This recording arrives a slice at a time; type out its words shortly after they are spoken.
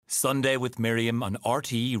Sunday with Miriam on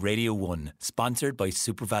RTE Radio 1, sponsored by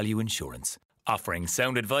SuperValue Insurance. Offering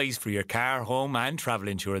sound advice for your car, home and travel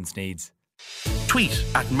insurance needs. Tweet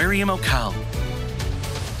at Miriam O'Call.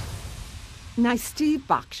 Now, Steve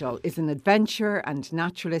Backshall is an adventurer and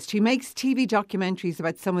naturalist who makes TV documentaries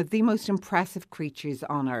about some of the most impressive creatures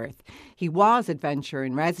on Earth. He was adventurer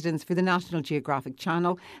in residence for the National Geographic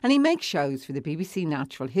Channel and he makes shows for the BBC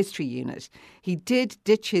Natural History Unit. He did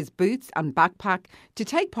ditch his boots and backpack to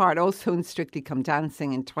take part also in Strictly Come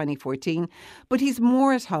Dancing in 2014, but he's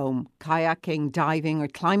more at home, kayaking, diving or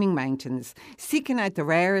climbing mountains, seeking out the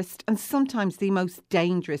rarest and sometimes the most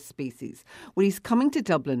dangerous species. Well, he's coming to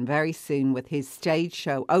Dublin very soon with his stage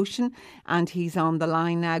show Ocean, and he's on the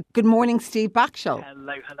line now. Good morning, Steve Backshall.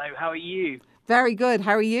 Hello. How are you? Very good.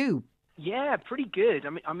 How are you? Yeah, pretty good.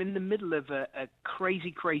 I'm in the middle of a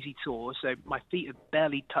crazy tour, so my feet have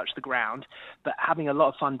barely touched the ground, but having a lot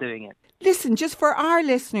of fun doing it. Listen, just for our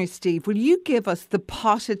listeners, Steve, will you give us the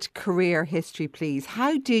potted career history, please?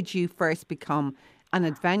 How did you first become an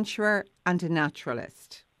adventurer and a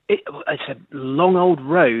naturalist? It's a long old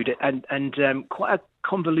road and quite a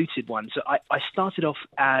convoluted one. So I started off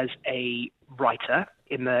as a writer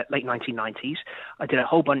in the late 1990s. I did a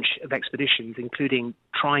whole bunch of expeditions, including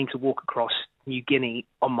trying to walk across New Guinea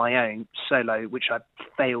on my own, solo, which I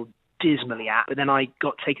failed dismally at. But then I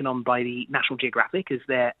got taken on by the National Geographic as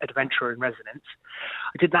their adventurer in residence.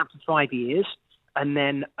 I did that for 5 years and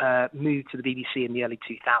then moved to the BBC in the early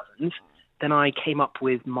 2000s. Then I came up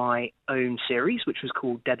with my own series, which was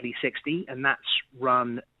called Deadly 60, and that's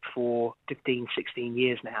run for 15, 16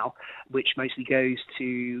 years now, which mostly goes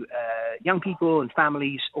to young people and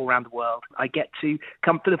families all around the world. I get to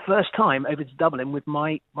come for the first time over to Dublin with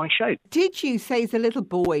my show. Did you, say as a little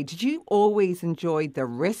boy, did you always enjoy the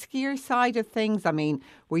riskier side of things? I mean,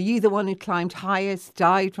 were you the one who climbed highest,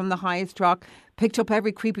 dived from the highest rock, picked up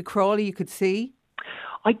every creepy crawler you could see?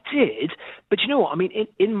 I did, but you know what? I mean,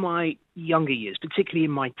 in my younger years, particularly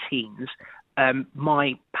in my teens,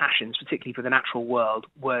 my passions, particularly for the natural world,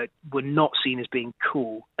 were not seen as being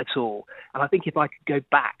cool at all. And I think if I could go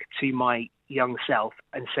back to my young self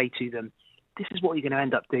and say to them, this is what you're going to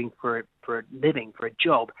end up doing for a living, for a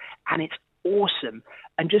job, and it's awesome,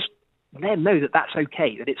 and just let them know that that's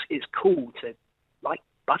okay, that it's cool to like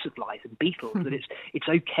butterflies and beetles, that it's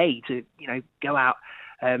okay to go out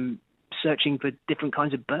searching for different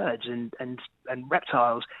kinds of birds and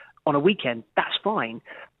reptiles on a weekend. That's fine,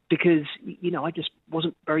 because I just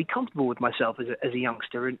wasn't very comfortable with myself as a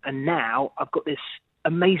youngster, and now I've got this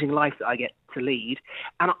amazing life that I get to lead,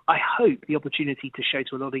 and I hope the opportunity to show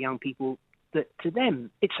to a lot of young people that to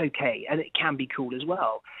them it's okay and it can be cool as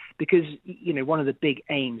well, because one of the big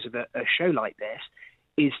aims of a show like this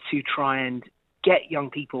is to try and get young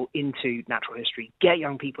people into natural history, get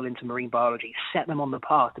young people into marine biology, set them on the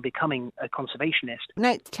path to becoming a conservationist.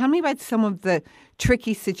 Now, tell me about some of the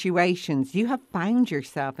tricky situations you have found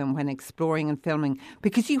yourself in when exploring and filming,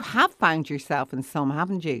 because you have found yourself in some,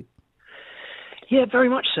 haven't you? Yeah, very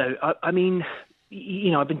much so. I mean,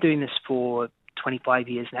 I've been doing this for 25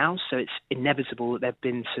 years now, so it's inevitable that there have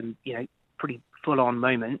been some, pretty full-on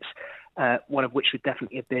moments. One of which would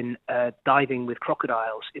definitely have been diving with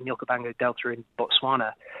crocodiles in the Okavango Delta in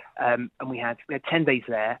Botswana. And we had 10 days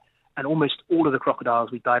there, and almost all of the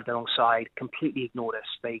crocodiles we dived alongside completely ignored us.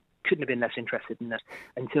 They couldn't have been less interested in us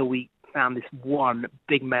until we found this one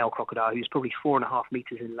big male crocodile who's probably 4.5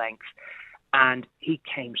 meters in length. And he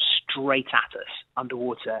came straight at us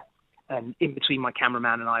underwater. And in between my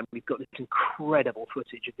cameraman and I, we've got this incredible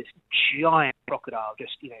footage of this giant crocodile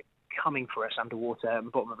just, coming for us underwater at the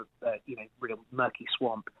bottom of a real murky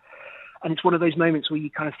swamp. And it's one of those moments where you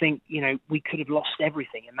kind of think, we could have lost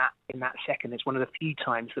everything in that second. It's one of the few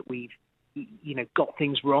times that we've, got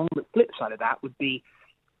things wrong. The flip side of that would be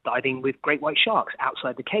diving with great white sharks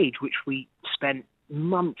outside the cage, which we spent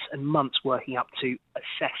months and months working up to,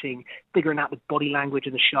 assessing, figuring out the body language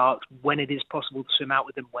of the sharks, when it is possible to swim out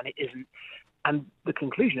with them, when it isn't. And the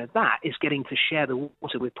conclusion of that is getting to share the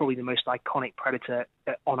water with probably the most iconic predator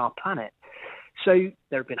on our planet. So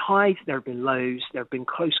there have been highs, there have been lows, there have been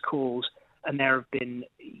close calls, and there have been,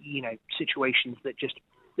 situations that just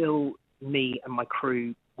fill me and my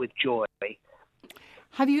crew with joy.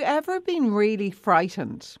 Have you ever been really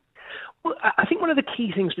frightened? Well, I think one of the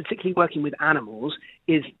key things, particularly working with animals,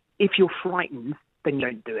 is if you're frightened, then you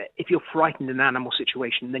don't do it. If you're frightened in an animal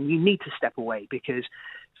situation, then you need to step away, because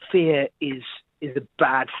fear is a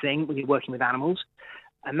bad thing when you're working with animals.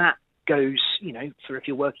 And that goes, for if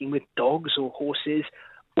you're working with dogs or horses,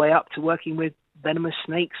 way up to working with venomous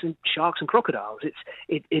snakes and sharks and crocodiles.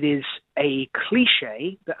 It is a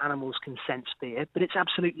cliche that animals can sense fear, but it's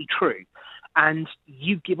absolutely true. And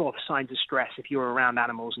you give off signs of stress if you're around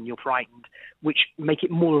animals and you're frightened, which make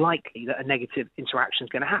it more likely that a negative interaction is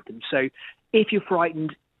going to happen. So if you're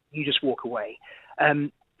frightened, you just walk away.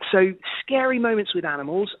 So scary moments with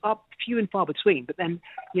animals are few and far between. But then,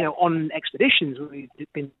 on expeditions, we've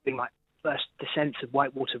been doing like first descents of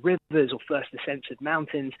whitewater rivers or first descents of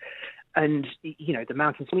mountains. And, the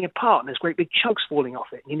mountain's falling apart and there's great big chunks falling off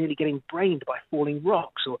it. And you're nearly getting brained by falling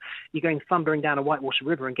rocks, or you're going thundering down a whitewater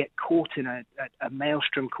river and get caught in a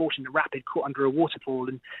maelstrom, caught in a rapid, caught under a waterfall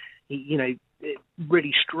and,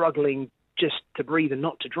 really struggling just to breathe and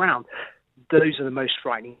not to drown. Those are the most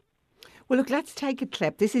frightening. Well, look, let's take a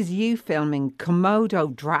clip. This is you filming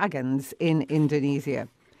Komodo dragons in Indonesia.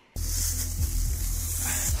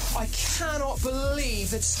 I cannot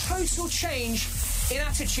believe the total change in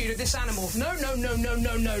attitude of this animal. No.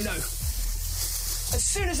 As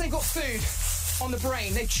soon as they've got food on the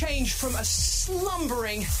brain, they change from a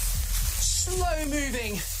slumbering,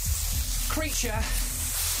 slow-moving creature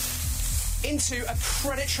into a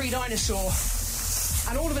predatory dinosaur.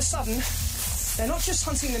 And all of a sudden, they're not just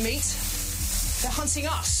hunting the meat, they're hunting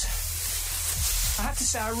us. I have to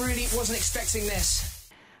say, I really wasn't expecting this.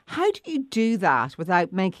 How do you do that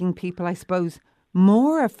without making people, I suppose,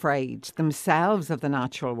 more afraid themselves of the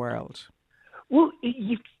natural world? Well,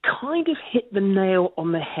 you've kind of hit the nail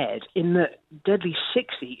on the head in that Deadly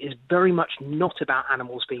 60 is very much not about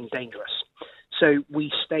animals being dangerous. So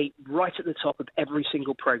we state right at the top of every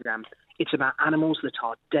single program, it's about animals that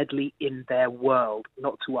are deadly in their world,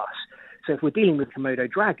 not to us. So if we're dealing with Komodo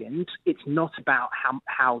dragons, it's not about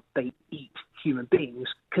how they eat human beings,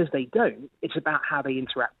 because they don't. It's about how they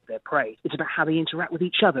interact with their prey. It's about how they interact with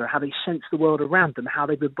each other, how they sense the world around them, how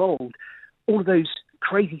they've evolved, all of those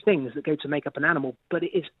crazy things that go to make up an animal. But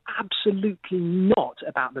it is absolutely not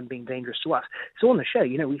about them being dangerous to us. So on the show,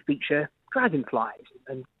 we feature dragonflies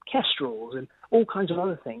and kestrels and all kinds of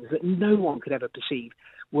other things that no one could ever perceive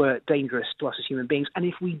were dangerous to us as human beings. And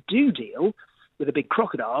if we do deal with a big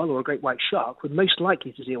crocodile or a great white shark, we're most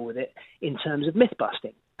likely to deal with it in terms of myth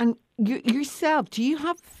busting. And yourself, do you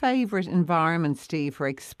have favourite environments, Steve, for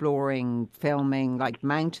exploring, filming, like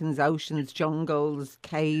mountains, oceans, jungles,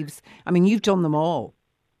 caves? I mean, you've done them all.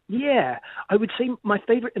 Yeah, I would say my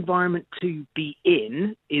favourite environment to be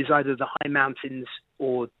in is either the high mountains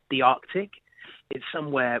or the Arctic. It's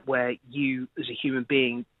somewhere where you, as a human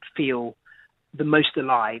being, feel the most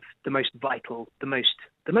alive, the most vital, the most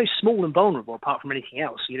small and vulnerable, apart from anything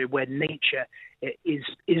else. Where nature is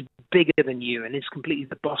bigger than you and is completely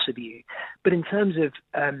the boss of you. But in terms of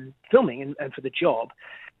filming and for the job,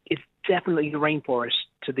 it's definitely the rainforest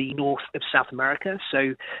to the north of South America.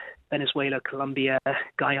 So Venezuela, Colombia,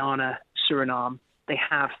 Guyana, Suriname, they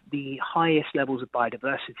have the highest levels of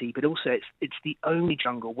biodiversity, but also it's the only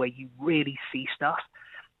jungle where you really see stuff.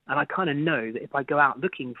 And I kind of know that if I go out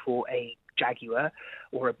looking for a jaguar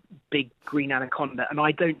or a big green anaconda and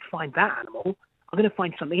I don't find that animal, I'm going to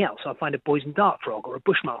find something else. I'll find a poison dart frog or a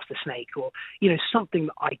bushmaster snake or, something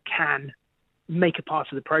that I can make a part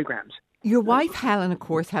of the programs. Your wife, Helen, of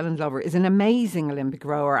course, Helen Glover, is an amazing Olympic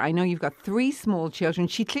rower. I know you've got 3 small children.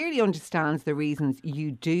 She clearly understands the reasons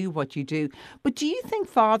you do what you do. But do you think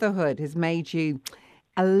fatherhood has made you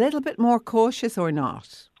a little bit more cautious or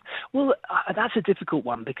not? Well, that's a difficult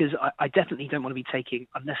one because I definitely don't want to be taking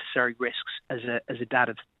unnecessary risks as a dad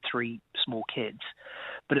of 3 small kids.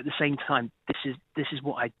 But at the same time, this is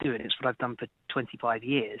what I do, and it's what I've done for 25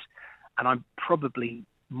 years. And I'm probably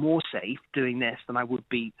more safe doing this than I would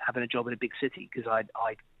be having a job in a big city because I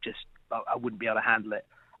wouldn't be able to handle it.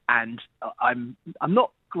 And I'm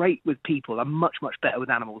not great with people. I'm much better with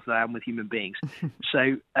animals than I am with human beings.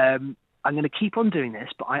 So I'm going to keep on doing this,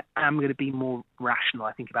 but I am going to be more rational,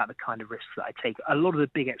 I think, about the kind of risks that I take. A lot of the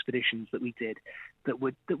big expeditions that we did that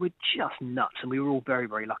were just nuts, and we were all very,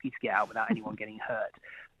 very lucky to get out without anyone getting hurt.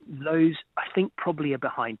 Those, I think, probably are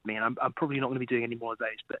behind me, and I'm probably not going to be doing any more of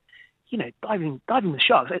those. But, diving with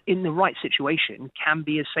sharks in the right situation can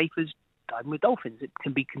be as safe as diving with dolphins. It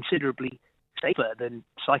can be considerably safer than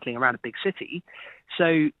cycling around a big city.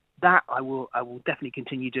 So that I will definitely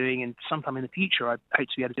continue doing, and sometime in the future I hope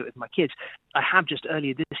to be able to do it with my kids. I have just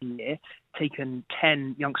earlier this year taken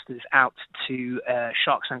 10 youngsters out to a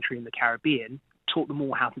shark sanctuary in the Caribbean, taught them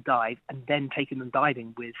all how to dive, and then taken them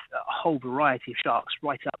diving with a whole variety of sharks,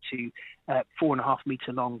 right up to 4.5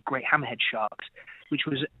 meter long great hammerhead sharks, which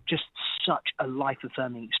was just such a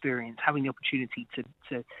life-affirming experience, having the opportunity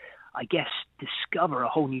to I guess, discover a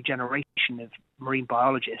whole new generation of marine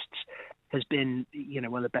biologists has been,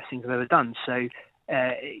 one of the best things I've ever done. So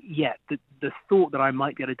the thought that I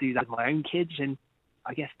might be able to do that with my own kids in,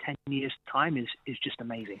 I guess, 10 years' time is just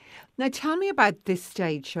amazing. Now, tell me about this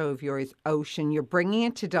stage show of yours, Ocean. You're bringing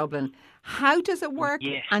it to Dublin. How does it work?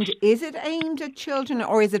 Yes. And is it aimed at children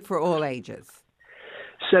or is it for all ages?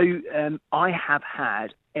 So I have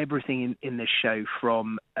had everything in this show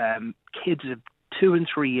from kids of 2 and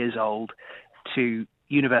 3 years old to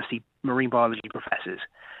university marine biology professors.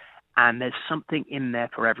 And there's something in there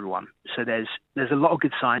for everyone. So there's a lot of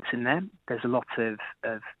good science in there. There's a lot of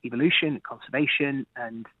evolution, conservation,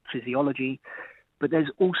 and physiology. But there's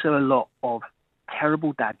also a lot of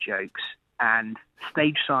terrible dad jokes and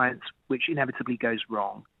stage science, which inevitably goes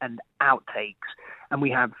wrong, and outtakes. And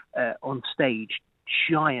we have on stage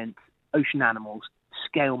giant ocean animals,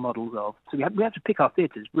 scale models of. So we have to pick our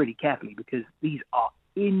theatres really carefully because these are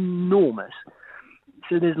enormous.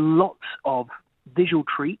 So there's lots of visual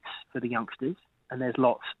treats for the youngsters, and there's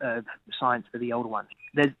lots of science for the older ones.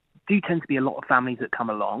 There do tend to be a lot of families that come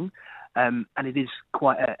along, and it is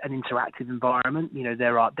quite an interactive environment. You know,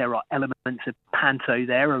 there are elements of panto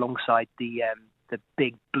there alongside the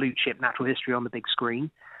big blue chip natural history on the big screen.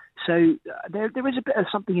 So there is a bit of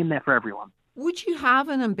something in there for everyone. Would you have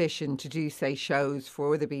an ambition to do, say, shows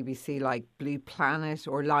for the BBC like Blue Planet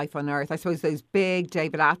or Life on Earth? I suppose those big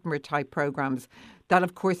David Attenborough type programmes that,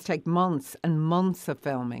 of course, take months and months of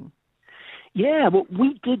filming. Yeah, well,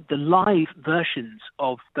 we did the live versions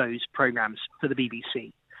of those programmes for the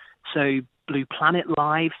BBC. So Blue Planet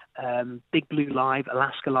Live, Big Blue Live,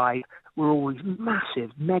 Alaska Live were always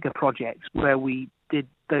massive mega projects where we did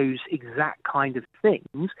those exact kind of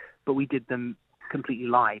things, but we did them completely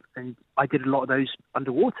live. And I did a lot of those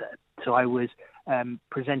underwater. So I was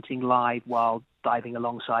presenting live while diving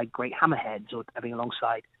alongside great hammerheads or diving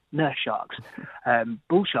alongside nurse sharks,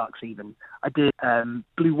 bull sharks even. I did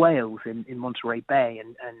blue whales in Monterey Bay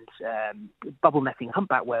and bubble netting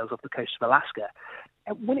humpback whales off the coast of Alaska.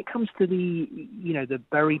 When it comes to the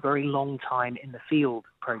very, very long time in the field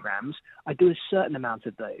programs, I do a certain amount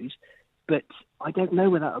of those, but I don't know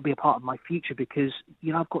whether that will be a part of my future because,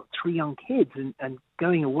 I've got 3 young kids and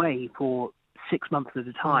going away for 6 months at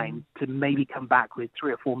a time to maybe come back with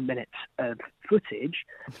 3 or 4 minutes of footage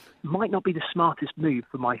might not be the smartest move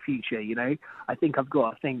for my future. I think I've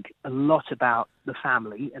got to think a lot about the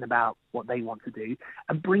family and about what they want to do,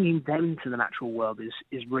 and bringing them to the natural world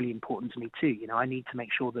is really important to me too. I need to make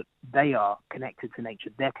sure that they are connected to nature,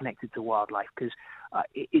 they're connected to wildlife, because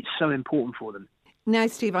it's so important for them. Now,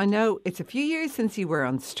 Steve, I know it's a few years since you were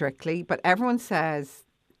on Strictly, but everyone says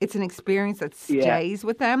it's an experience that stays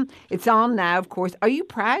with them. It's on now, of course. Are you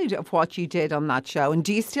proud of what you did on that show? And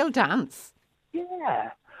do you still dance?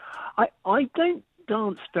 Yeah. I don't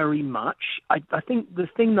dance very much. I think the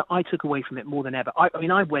thing that I took away from it more than ever,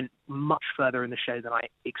 I went much further in the show than I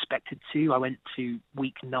expected to. I went to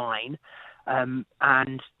week 9. And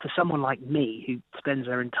for someone like me who spends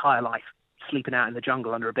their entire life sleeping out in the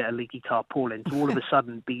jungle under a bit of leaky tarpaulin, to all of a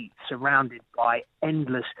sudden be surrounded by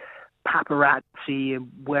endless paparazzi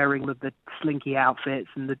and wearing the slinky outfits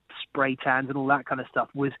and the spray tans and all that kind of stuff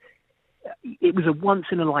was a once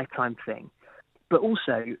in a lifetime thing. But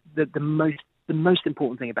also the most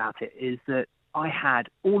important thing about it is that I had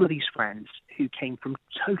all of these friends who came from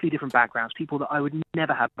totally different backgrounds, people that I would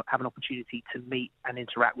never have an opportunity to meet and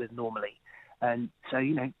interact with normally. And so,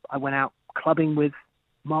 I went out clubbing with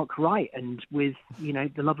Mark Wright and with,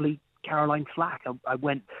 the lovely Caroline Flack. I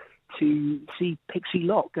went to see Pixie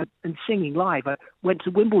Locke and singing live. I went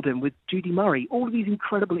to Wimbledon with Judy Murray. All of these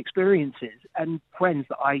incredible experiences and friends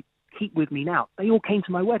that I keep with me now, they all came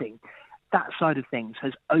to my wedding. That side of things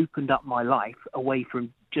has opened up my life away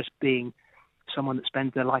from just being someone that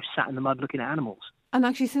spends their life sat in the mud looking at animals. And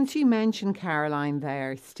actually, since you mentioned Caroline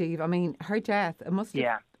there, Steve, her death, it must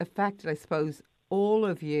have affected, I suppose, all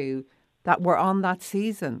of you that were on that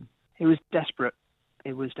season. It was desperate.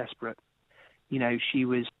 She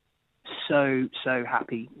was so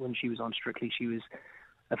happy when she was on Strictly. She was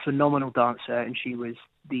a phenomenal dancer, and she was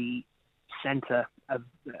the center of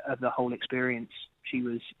the whole experience. She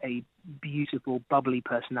was a beautiful, bubbly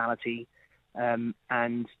personality,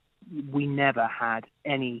 and we never had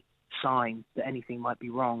any sign that anything might be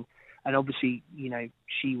wrong. And obviously,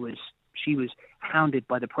 she was hounded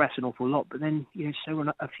by the press an awful lot, but then, so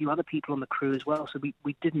were a few other people on the crew as well. So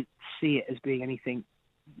we didn't see it as being anything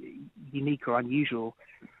unique or unusual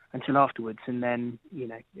until afterwards. And then,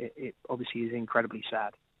 it obviously is incredibly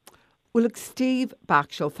sad. Well, look, Steve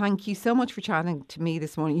Backshall, thank you so much for chatting to me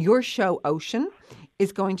this morning. Your show, Ocean,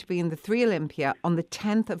 is going to be in the 3 Olympia on the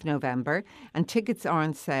 10th of November, and tickets are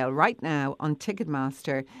on sale right now on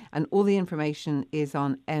Ticketmaster, and all the information is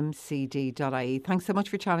on mcd.ie. Thanks so much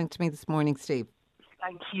for chatting to me this morning, Steve.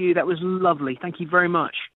 Thank you. That was lovely. Thank you very much.